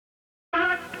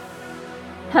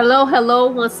Hello, hello,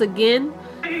 once again.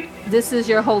 This is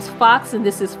your host, Fox, and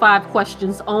this is Five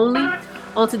Questions Only.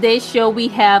 On today's show, we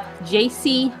have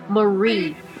JC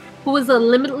Marie, who is a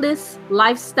limitless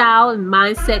lifestyle and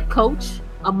mindset coach,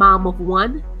 a mom of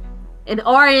one, an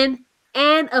RN,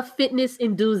 and a fitness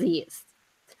enthusiast.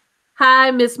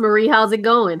 Hi, Miss Marie. How's it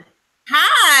going?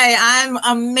 Hi, I'm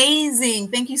amazing.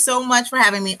 Thank you so much for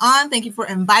having me on. Thank you for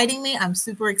inviting me. I'm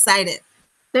super excited.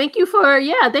 Thank you for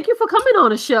coming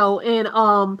on the show. And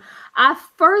I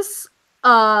first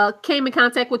came in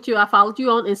contact with you. I followed you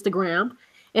on Instagram,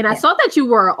 and I Yeah. saw that you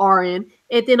were an RN.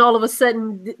 And then all of a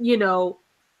sudden,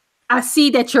 I see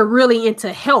that you're really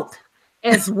into health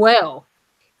as well.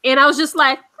 And I was just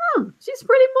like, she's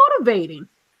pretty motivating.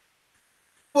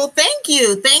 Well, thank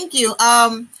you. Thank you.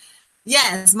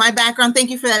 Yes, my background. Thank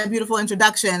you for that beautiful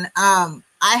introduction. I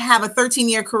have a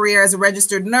 13-year career as a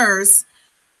registered nurse,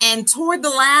 and toward the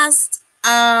last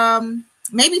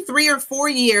maybe 3 or 4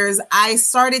 years, I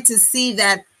started to see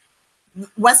that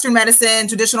Western medicine,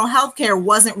 traditional healthcare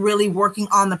wasn't really working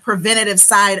on the preventative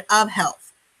side of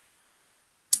health.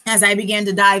 As I began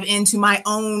to dive into my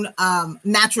own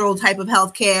natural type of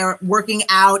healthcare, working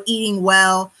out, eating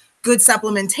well, good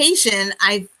supplementation,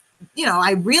 I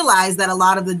realized that a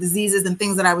lot of the diseases and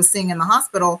things that I was seeing in the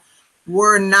hospital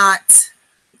were not,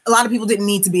 a lot of people didn't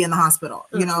need to be in the hospital.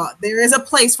 Mm-hmm. There is a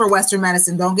place for Western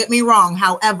medicine, don't get me wrong.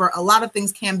 However, a lot of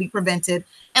things can be prevented,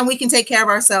 and we can take care of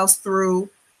ourselves through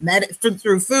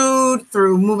food,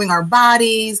 through moving our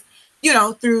bodies,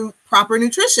 through proper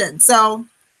nutrition. So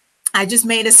I just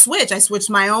made a switch. I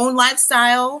switched my own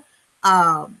lifestyle,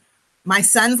 my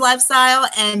son's lifestyle,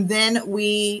 and then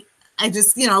I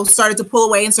just, started to pull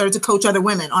away and started to coach other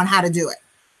women on how to do it.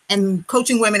 And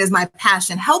coaching women is my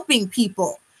passion. Helping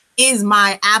people is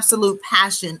my absolute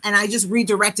passion. And I just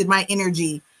redirected my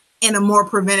energy in a more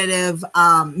preventative,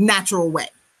 natural way.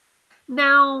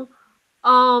 Now,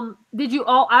 did you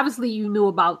obviously you knew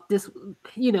about this,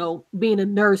 being a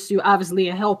nurse, you obviously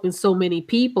are helping so many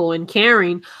people and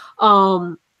caring.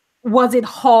 Was it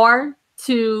hard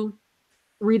to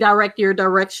redirect your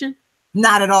direction?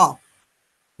 Not at all.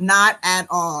 Not at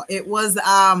all. It was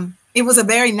a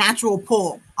very natural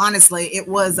pull. Honestly, it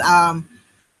was,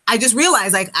 I just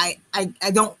realized like I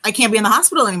can't be in the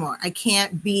hospital anymore. I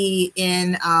can't be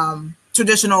in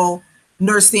traditional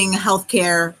nursing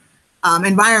healthcare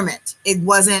environment. It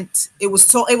was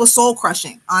soul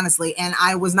crushing, honestly. And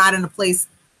I was not in a place,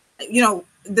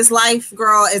 this life,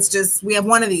 girl, it's just, we have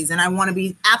one of these, and I want to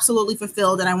be absolutely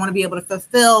fulfilled, and I want to be able to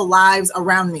fulfill lives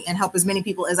around me and help as many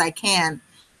people as I can.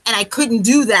 And I couldn't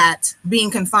do that being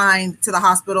confined to the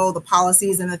hospital, the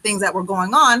policies and the things that were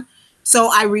going on. So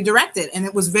I redirected, and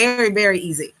it was very, very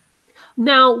easy.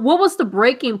 Now, what was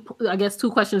the I guess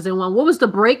two questions in one. What was the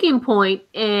breaking point,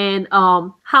 and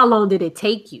how long did it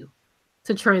take you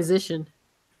to transition?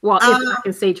 Well, if I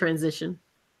can say transition.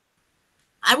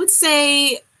 I would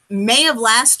say May of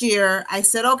last year, I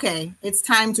said, okay, it's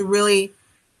time to really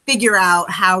figure out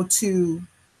how to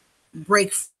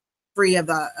break free of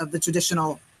the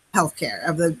traditional healthcare,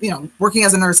 of the, working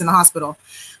as a nurse in the hospital.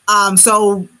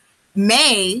 So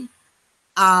May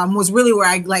was really where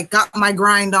I got my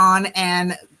grind on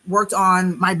and worked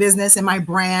on my business and my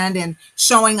brand and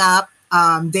showing up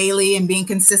daily and being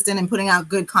consistent and putting out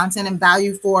good content and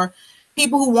value for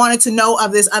people who wanted to know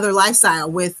of this other lifestyle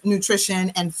with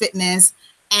nutrition and fitness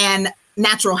and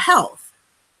natural health.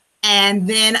 And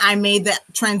then I made the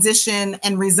transition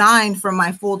and resigned from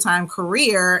my full-time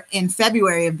career in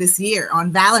February of this year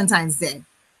on Valentine's Day.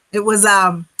 It was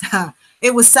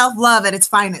self-love at its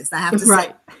finest, I have to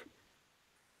say.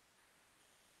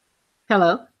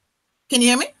 Hello? Can you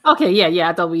hear me? Okay, yeah.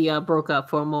 I thought we broke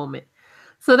up for a moment.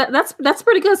 So that's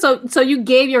pretty good. So you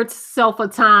gave yourself a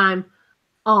time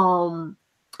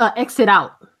exit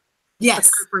out.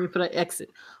 Yes. For the exit.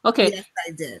 Okay. Yes,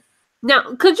 I did.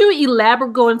 Now, could you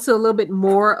go into a little bit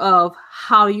more of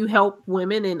how you help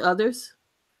women and others?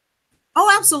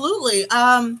 Oh, absolutely.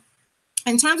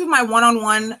 In terms of my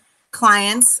one-on-one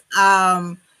clients,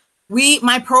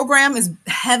 my program is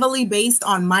heavily based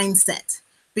on mindset,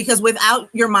 because without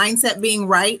your mindset being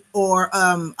right, or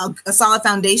a solid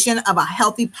foundation of a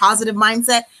healthy, positive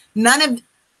mindset, none of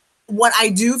what I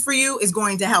do for you is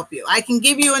going to help you. I can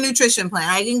give you a nutrition plan,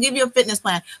 I can give you a fitness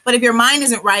plan, but if your mind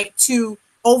isn't right to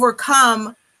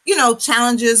overcome,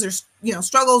 challenges or,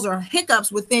 struggles or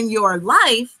hiccups within your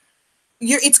life,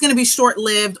 it's going to be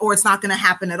short-lived, or it's not going to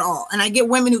happen at all. And I get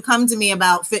women who come to me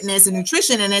about fitness and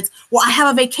nutrition, and it's, well, I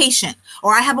have a vacation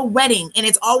or I have a wedding, and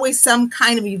it's always some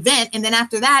kind of event. And then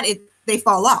after that, they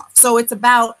fall off. So it's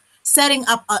about setting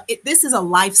up this is a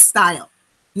lifestyle.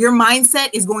 Your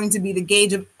mindset is going to be the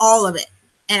gauge of all of it.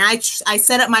 And I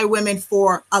set up my women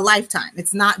for a lifetime.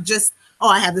 It's not just, oh,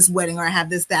 I have this wedding or I have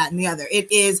this, that, and the other. It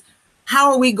is,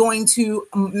 how are we going to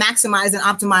maximize and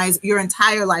optimize your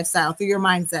entire lifestyle through your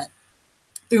mindset,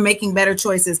 through making better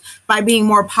choices, by being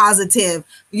more positive,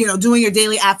 doing your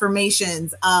daily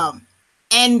affirmations,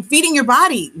 and feeding your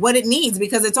body what it needs,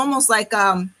 because it's almost like,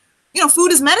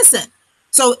 food is medicine.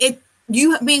 So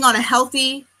you being on a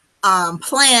healthy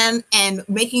plan and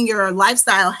making your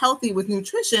lifestyle healthy with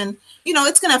nutrition,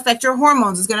 it's going to affect your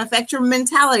hormones. It's going to affect your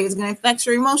mentality. It's going to affect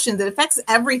your emotions. It affects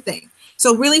everything.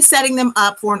 So really setting them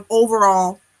up for an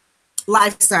overall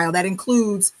lifestyle that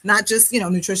includes not just,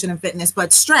 nutrition and fitness,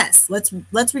 but stress.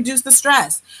 Let's reduce the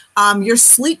stress, your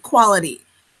sleep quality,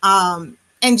 and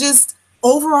just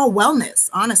overall wellness,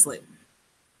 honestly.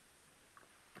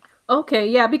 Okay,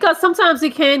 yeah, because sometimes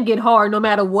it can get hard no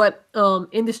matter what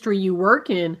industry you work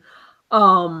in.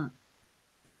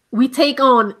 We take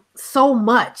on so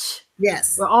much.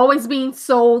 Yes. We're always being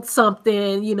sold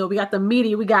something. We got the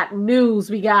media, we got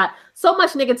news, we got so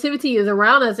much negativity is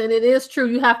around us. And it is true.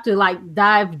 You have to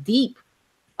dive deep.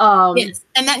 Yes.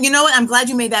 And that, what, I'm glad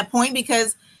you made that point,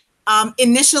 because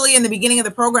initially in the beginning of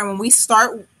the program,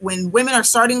 when women are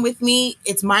starting with me,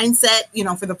 it's mindset,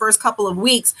 for the first couple of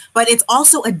weeks, but it's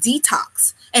also a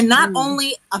detox, and not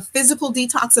only a physical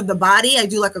detox of the body. I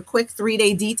do a quick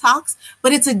 3-day detox,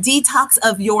 but it's a detox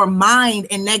of your mind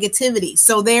and negativity.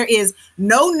 So there is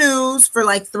no news for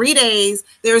 3 days.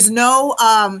 There's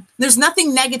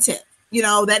nothing negative,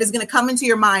 that is going to come into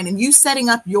your mind, and you setting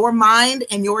up your mind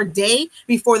and your day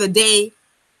before the day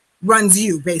runs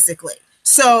you, basically.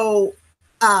 So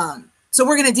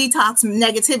we're going to detox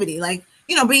negativity,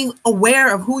 being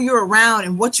aware of who you're around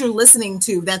and what you're listening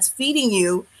to that's feeding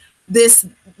you this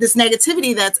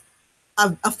negativity that's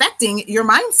affecting your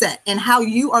mindset and how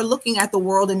you are looking at the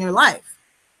world in your life.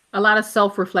 A lot of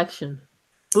self-reflection.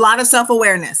 A lot of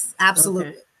self-awareness.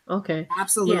 Absolutely. Okay.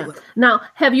 Absolutely. Yeah. Now,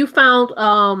 have you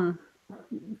found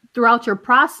throughout your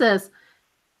process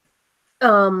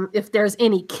if there's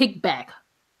any kickback?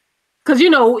 Because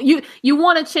you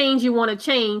want to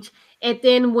change, and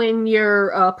then when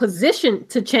you're positioned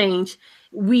to change,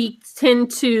 we tend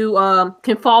to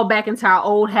can fall back into our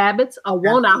old habits or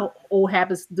want our old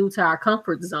habits due to our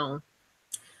comfort zone.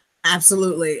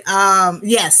 Absolutely.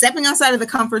 Stepping outside of the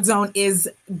comfort zone is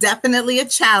definitely a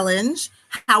challenge,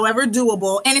 however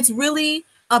doable, and it's really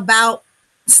about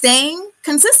staying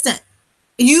consistent.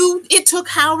 It took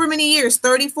however many years,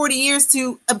 30, 40 years,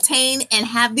 to obtain and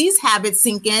have these habits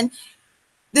sink in.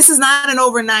 This is not an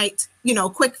overnight,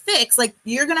 quick fix.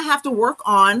 You're going to have to work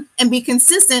on and be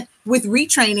consistent with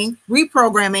retraining,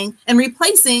 reprogramming, and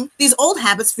replacing these old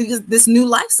habits for this new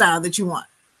lifestyle that you want.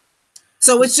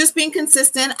 So it's just being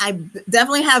consistent.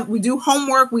 We do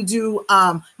homework, we do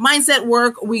mindset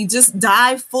work. We just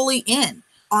dive fully in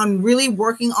on really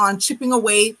working on chipping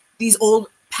away these old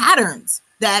patterns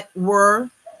that were,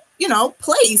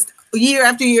 placed year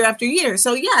after year after year.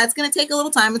 So yeah, it's going to take a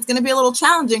little time. It's going to be a little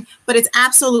challenging, but it's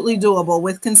absolutely doable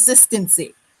with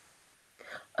consistency.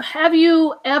 Have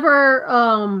you ever,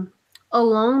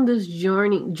 along this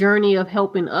journey of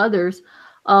helping others,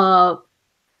 come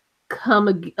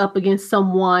up against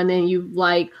someone and you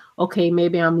okay,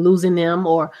 maybe I'm losing them,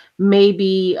 or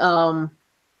maybe, I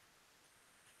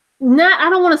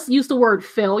don't want to use the word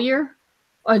failure,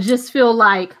 or just feel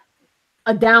like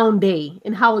a down day,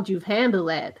 and how would you handle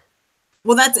that?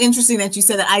 Well, that's interesting that you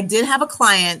said that. I did have a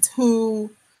client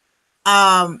who,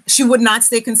 she would not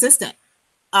stay consistent.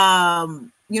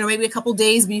 Maybe a couple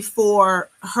days before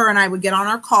her and I would get on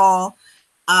our call,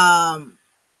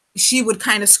 she would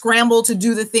kind of scramble to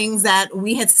do the things that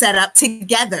we had set up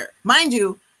together. Mind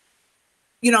you,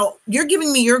 you're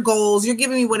giving me your goals, you're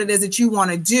giving me what it is that you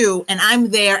want to do, and I'm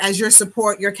there as your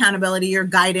support, your accountability, your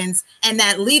guidance, and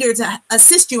that leader to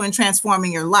assist you in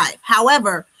transforming your life.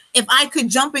 However, if I could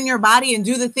jump in your body and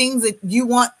do the things that you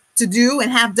want to do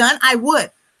and have done, I would.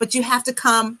 But you have to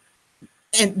come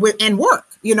and work.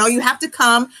 You have to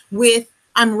come with,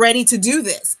 I'm ready to do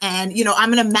this. And,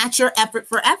 I'm going to match your effort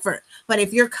for effort. But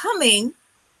if you're coming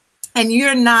and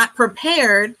you're not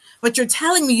prepared, but you're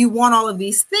telling me you want all of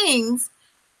these things,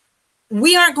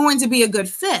 we aren't going to be a good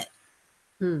fit.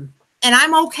 And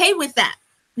I'm okay with that.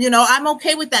 I'm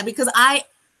okay with that, because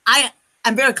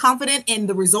I'm very confident in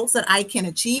the results that I can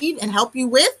achieve and help you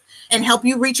with, and help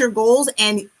you reach your goals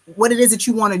and what it is that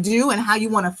you want to do and how you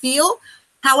want to feel.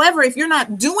 However, if you're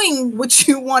not doing what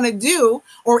you want to do,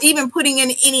 or even putting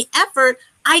in any effort,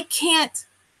 I can't,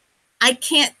 I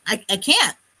can't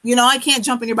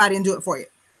jump in your body and do it for you.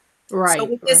 Right. So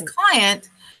with this client,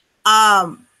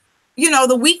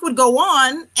 the week would go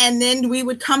on, and then we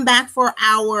would come back for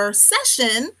our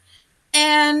session,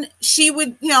 And she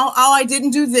would, oh, I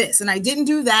didn't do this and I didn't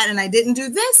do that and I didn't do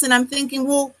this. And I'm thinking,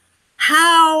 well,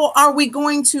 how are we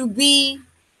going to be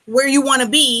where you want to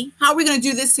be? How are we going to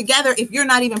do this together if you're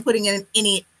not even putting in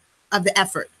any of the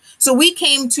effort? So we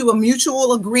came to a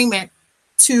mutual agreement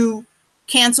to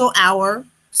cancel our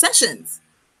sessions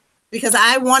because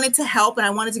I wanted to help and I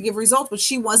wanted to give results, but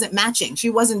she wasn't matching. She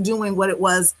wasn't doing what it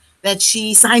was that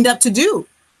she signed up to do,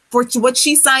 for what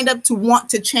she signed up to want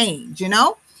to change,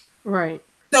 Right.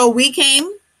 So we came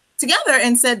together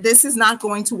and said, this is not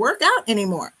going to work out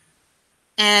anymore.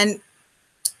 And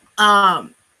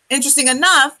interesting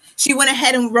enough, she went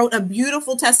ahead and wrote a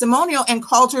beautiful testimonial and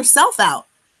called herself out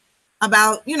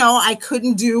about, I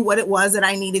couldn't do what it was that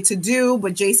I needed to do,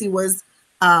 but JC was,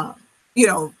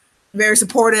 very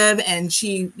supportive, and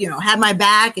she, had my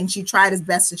back, and she tried as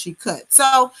best as she could.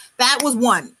 So that was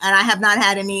one. And I have not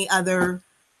had any other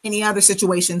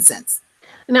situation since.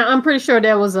 Now, I'm pretty sure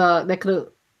that could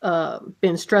have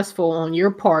been stressful on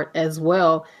your part as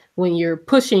well when you're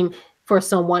pushing for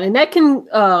someone, and that can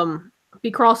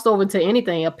be crossed over to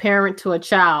anything: a parent to a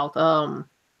child,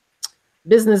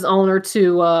 business owner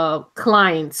to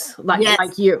clients,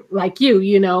 like you.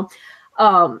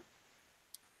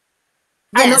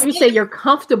 I know you say you're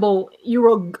comfortable, you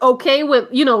were okay with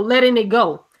letting it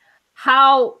go.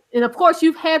 How, and of course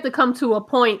you've had to come to a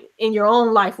point in your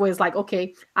own life where it's like,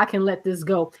 okay, I can let this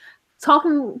go.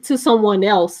 Talking to someone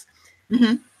else,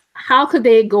 how could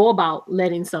they go about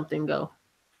letting something go?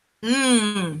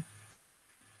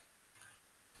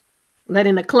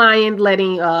 Letting a client,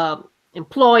 letting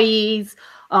employees,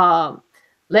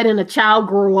 letting a child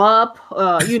grow up,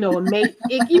 and make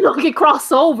it, get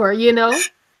cross over,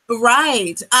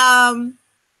 Right.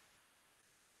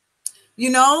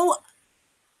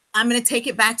 I'm going to take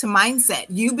it back to mindset.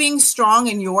 You being strong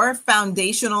in your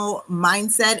foundational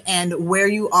mindset and where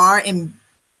you are, and,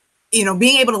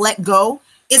 being able to let go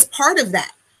is part of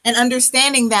that. And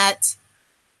understanding that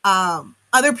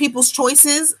other people's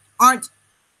choices aren't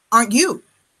you.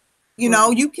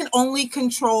 You can only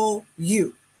control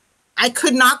you. I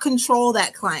could not control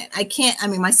that client. I can't. I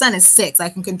mean, my son is 6. I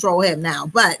can control him now.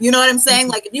 But you know what I'm saying?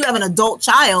 Like, if you have an adult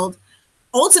child,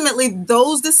 ultimately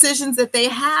those decisions that they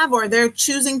have or they're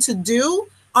choosing to do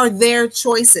are their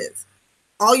choices.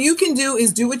 All you can do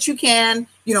is do what you can,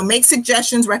 make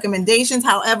suggestions, recommendations.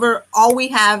 However, all we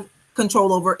have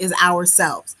control over is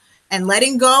ourselves. And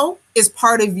letting go is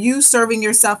part of you serving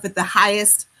yourself at the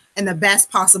highest and the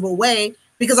best possible way.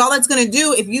 Because all that's going to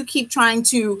do, if you keep trying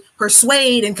to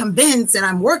persuade and convince, and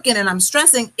I'm working and I'm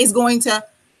stressing, is going to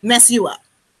mess you up.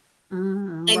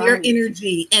 And your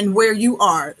energy and where you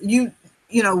are.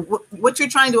 What you're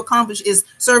trying to accomplish is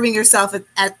serving yourself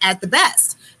at the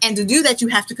best. And to do that, you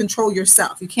have to control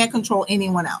yourself. You can't control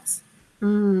anyone else.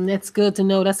 That's good to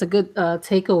know. That's a good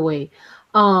takeaway.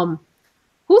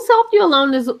 Who's helped you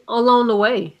along the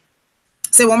way?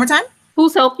 Say one more time.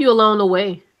 Who's helped you along the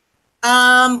way?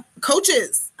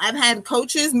 Coaches. I've had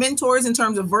coaches, mentors in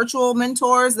terms of virtual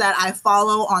mentors that I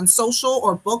follow on social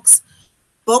or books,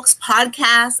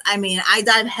 podcasts. I mean, I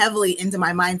dive heavily into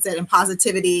my mindset and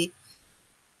positivity.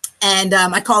 And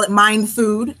I call it mind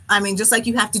food. I mean, just like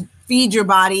you have to feed your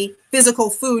body physical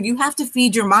food, you have to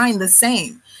feed your mind the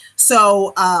same.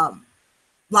 So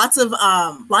lots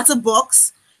of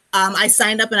books. I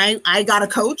signed up and I got a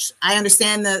coach. I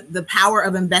understand the power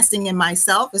of investing in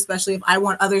myself, especially if I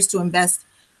want others to invest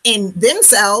in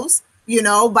themselves,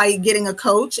 by getting a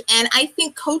coach. And I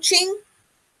think coaching,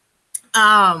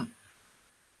 I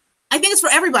think it's for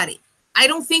everybody. I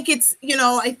don't think it's,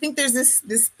 I think there's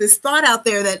this thought out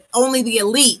there that only the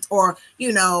elite or,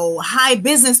 high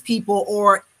business people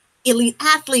or elite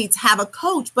athletes have a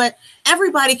coach, but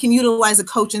everybody can utilize a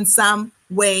coach in some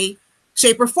way,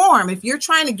 shape, or form. If you're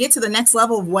trying to get to the next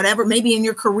level of whatever, maybe in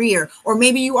your career, or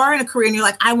maybe you are in a career and you're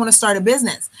like, I want to start a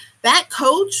business. That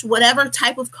coach, whatever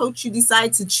type of coach you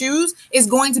decide to choose, is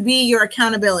going to be your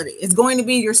accountability. It's going to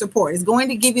be your support. It's going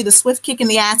to give you the swift kick in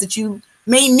the ass that you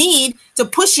may need to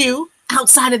push you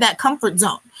outside of that comfort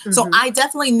zone. Mm-hmm. So I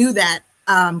definitely knew that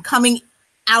coming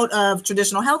out of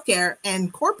traditional healthcare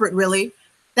and corporate, really,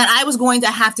 that I was going to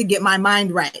have to get my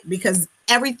mind right, because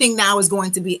everything now is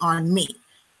going to be on me.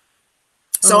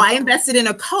 So I invested in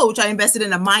a coach. I invested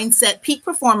in a mindset peak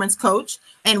performance coach,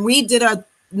 and we did a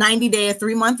 90-day, a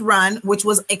 3-month run, which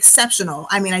was exceptional.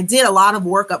 I mean, I did a lot of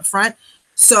work up front.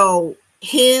 So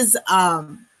his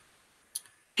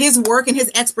work and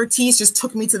his expertise just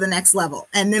took me to the next level.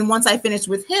 And then once I finished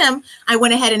with him, I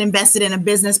went ahead and invested in a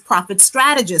business profit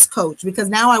strategist coach, because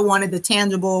now I wanted the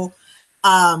tangible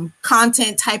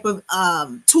content type of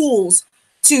tools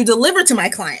to deliver to my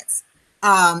clients.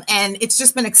 And it's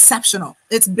just been exceptional.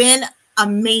 It's been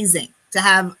amazing to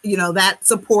have, that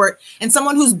support and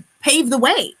someone who's paved the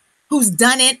way, who's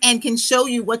done it and can show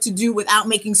you what to do without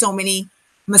making so many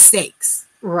mistakes.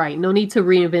 Right. No need to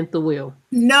reinvent the wheel.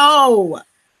 No.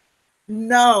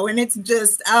 And it's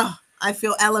just, I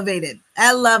feel elevated.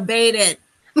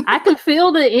 I can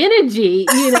feel the energy,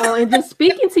 and just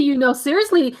speaking to you,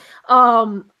 seriously,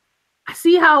 I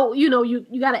see how,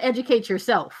 you got to educate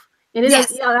yourself. And it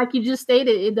is, like you just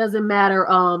stated, it doesn't matter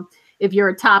if you're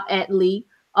a top athlete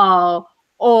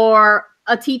or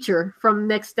a teacher from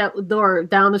next door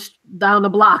down the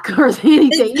block or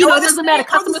anything. It doesn't matter.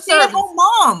 Customer service.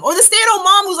 Or the stay-at-home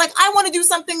mom who's like, I want to do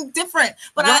something different,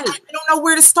 but I don't know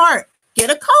where to start. Get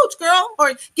a coach, girl,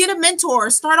 or get a mentor, or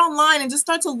start online and just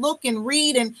start to look and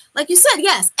read. And like you said,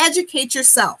 yes, educate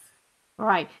yourself.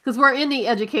 Right. Because we're in the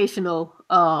educational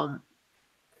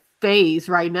phase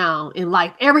right now in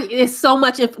life. It's so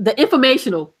much the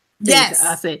informational. Yes.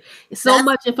 I said so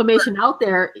much information out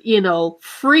there,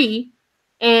 free.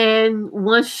 And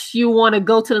once you want to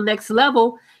go to the next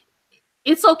level,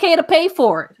 it's okay to pay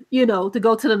for it, to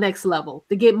go to the next level,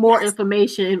 to get more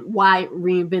information. Why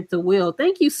reinvent the wheel?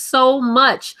 Thank you so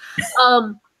much.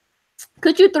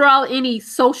 Could you throw out any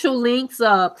social links,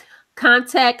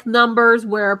 contact numbers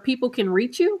where people can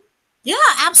reach you? Yeah,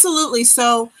 absolutely.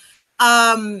 So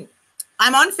I'm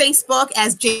on Facebook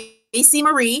as JC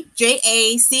Marie,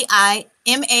 JACIMARIE.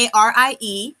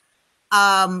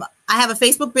 I have a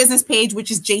Facebook business page, which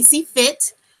is JC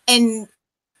Fit. And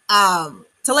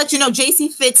to let you know,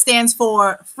 JC Fit stands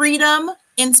for Freedom,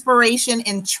 Inspiration,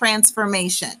 and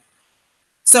Transformation.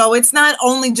 So it's not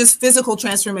only just physical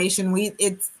transformation.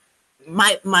 It's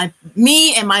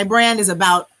me and my brand is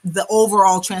about the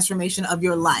overall transformation of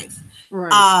your life.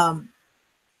 Right.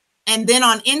 And then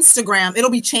on Instagram,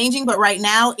 it'll be changing, but right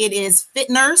now it is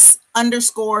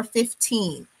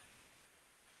fitnurse_15.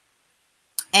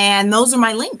 And those are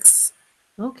my links.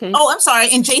 Okay. Oh, I'm sorry.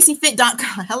 And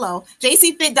jcfit.com. Hello.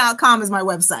 jcfit.com is my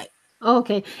website.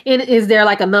 Okay. And is there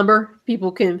like a number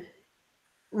people can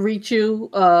reach you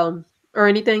or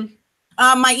anything?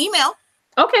 My email.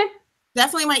 Okay.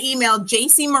 Definitely my email,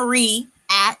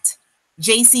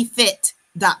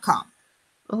 jcmarie@jcfit.com.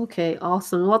 Okay,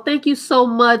 awesome. Well, thank you so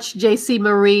much, JC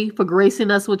Marie, for gracing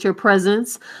us with your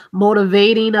presence,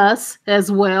 motivating us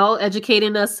as well,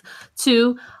 educating us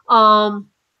too.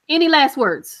 Any last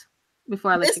words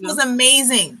before I let you go? This was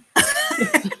amazing.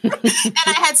 And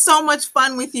I had so much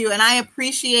fun with you, and I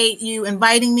appreciate you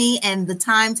inviting me and the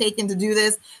time taken to do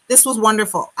this. This was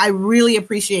wonderful. I really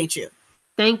appreciate you.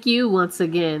 Thank you once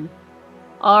again.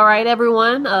 All right,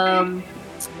 everyone.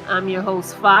 I'm your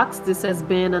host, Fox. This has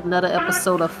been another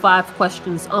episode of 5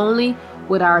 Questions Only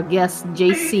with our guest,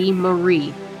 JC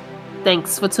Marie.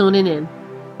 Thanks for tuning in.